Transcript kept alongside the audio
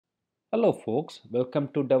Hello folks, welcome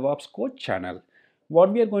to DevOps Code channel.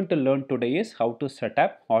 What we are going to learn today is how to set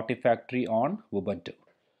up Artifactory on Ubuntu.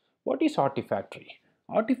 What is Artifactory?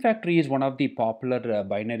 Artifactory is one of the popular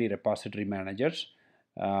binary repository managers,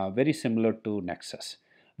 very similar to Nexus.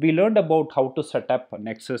 We learned about how to set up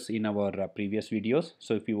Nexus in our previous videos.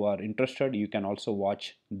 So if you are interested, you can also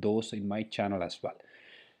watch those in my channel as well.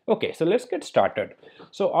 Okay, so let's get started.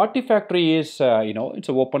 So Artifactory is, it's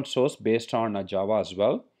an open source based on Java as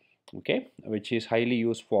well, okay, which is highly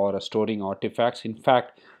used for storing artifacts. In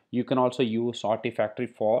fact, you can also use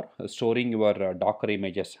Artifactory for storing your Docker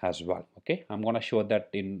images as well. Okay, I'm going to show that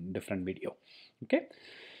in different video. Okay,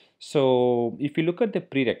 so if you look at the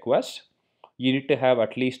prerequest, you need to have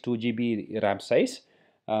at least 2 GB RAM size.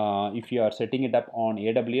 If you are setting it up on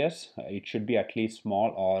AWS, it should be at least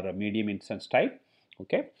small or a medium instance type.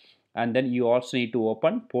 Okay, and then you also need to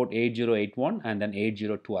open port 8081 and then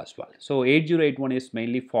 802 as well. So 8081 is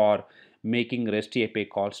mainly for making REST API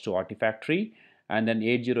calls to Artifactory, and then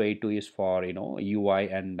 8082 is for UI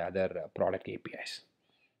and other product APIs.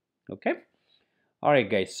 Okay. All right,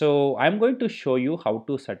 guys. So I'm going to show you how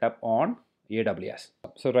to set up on AWS.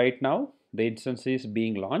 So right now the instance is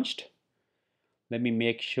being launched. Let me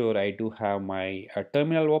make sure I do have my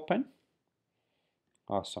terminal open.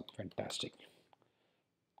 Awesome, fantastic.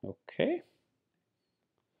 Okay.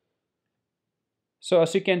 So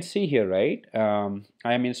as you can see here, right,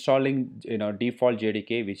 I am installing default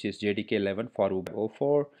JDK, which is JDK 11 for Ubuntu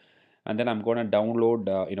 04, and then I'm going to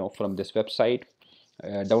download from this website,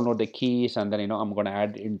 download the keys, and then I'm going to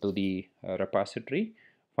add into the repository.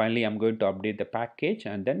 Finally, I'm going to update the package,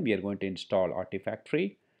 and then we are going to install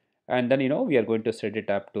Artifactory, and then we are going to set it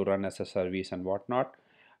up to run as a service and whatnot,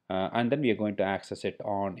 and then we are going to access it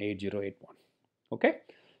on 8081. Okay,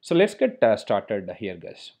 so let's get started here,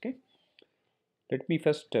 guys. Okay. Let me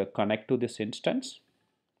first connect to this instance.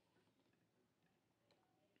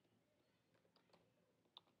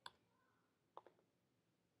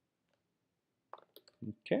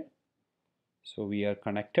 Okay, so we are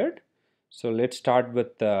connected. So let's start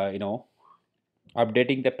with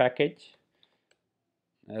updating the package,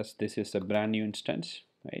 as this is a brand new instance,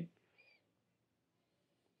 right?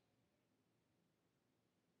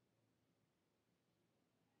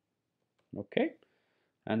 Okay,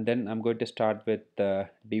 and then I'm going to start with the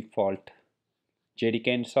default JDK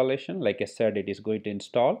installation. Like I said, it is going to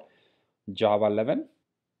install Java 11.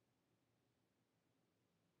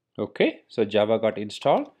 Okay, so Java got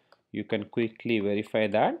installed. You can quickly verify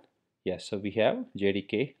that. Yes, so we have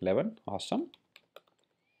JDK 11. Awesome.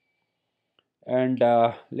 And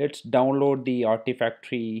let's download the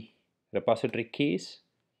Artifactory repository keys.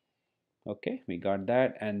 Okay, we got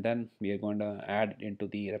that, and then we are going to add it into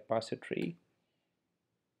the repository.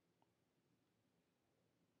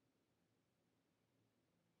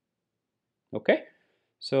 Okay,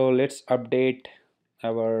 so let's update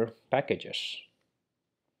our packages.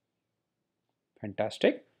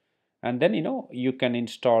 Fantastic. And then you can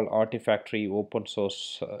install Artifactory open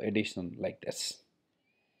source edition like this.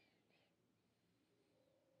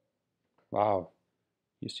 Wow,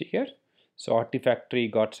 you see here, so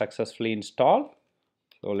Artifactory got successfully installed.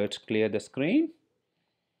 So let's clear the screen.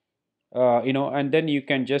 And then you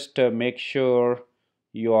can just make sure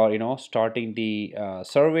you are starting the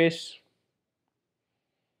service,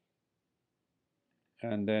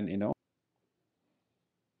 and then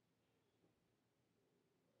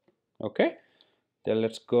okay, then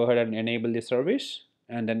let's go ahead and enable the service,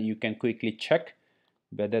 and then you can quickly check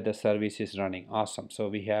whether the service is running. Awesome, so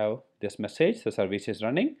we have this message, the service is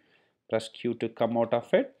running. Press Q to come out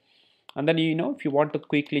of it, and then if you want to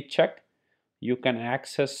quickly check, you can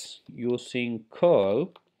access using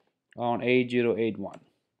curl on 8081.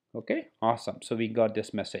 Okay, awesome, so we got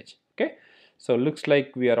this message. Okay, so looks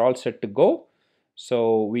like we are all set to go.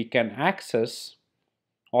 So we can access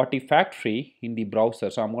Artifactory in the browser.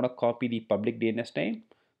 So I'm going to copy the public DNS name,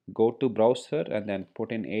 go to browser, and then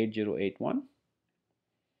put in 8081.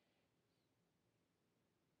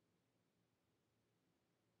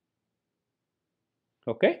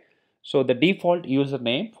 Okay, so the default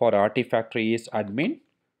username for Artifactory is admin,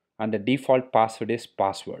 and the default password is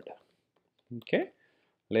password. Okay,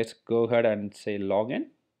 let's go ahead and say login.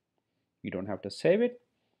 You don't have to save it.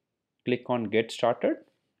 Click on get started.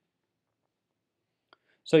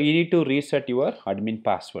 So you need to reset your admin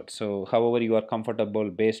password. So however you are comfortable,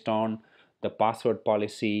 based on the password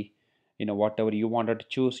policy, whatever you wanted to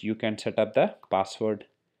choose, you can set up the password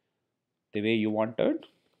the way you wanted.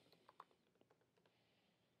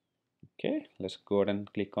 Okay, let's go ahead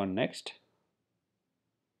and click on next.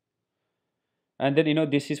 And then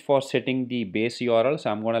this is for setting the base URL, so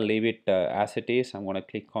I'm going to leave it as it is. I'm going to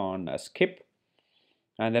click on skip,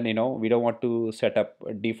 and then we don't want to set up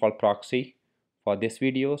a default proxy for this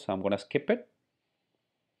video, so I'm going to skip it.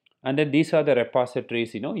 And then these are the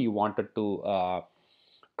repositories you wanted to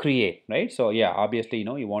create, right? So yeah, obviously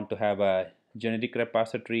you want to have a generic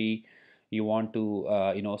repository. You want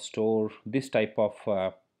to store this type of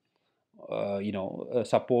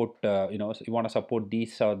support, so you want to support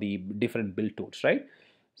these are the different build tools, right?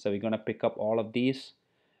 So we're going to pick up all of these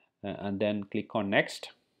and then click on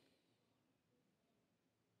next.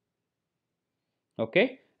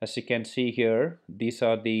 Okay, as you can see here, these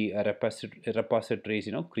are the repositories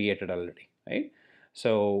created already, right?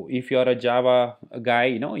 So if you are a Java guy,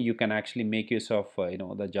 you can actually make use of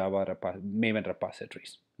the Java Maven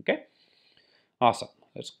repositories. Okay, awesome.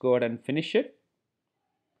 Let's go ahead and finish it.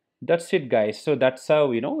 That's it, guys. So that's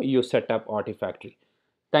how you set up Artifactory.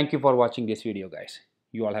 Thank you for watching this video, guys.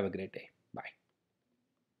 You all have a great day.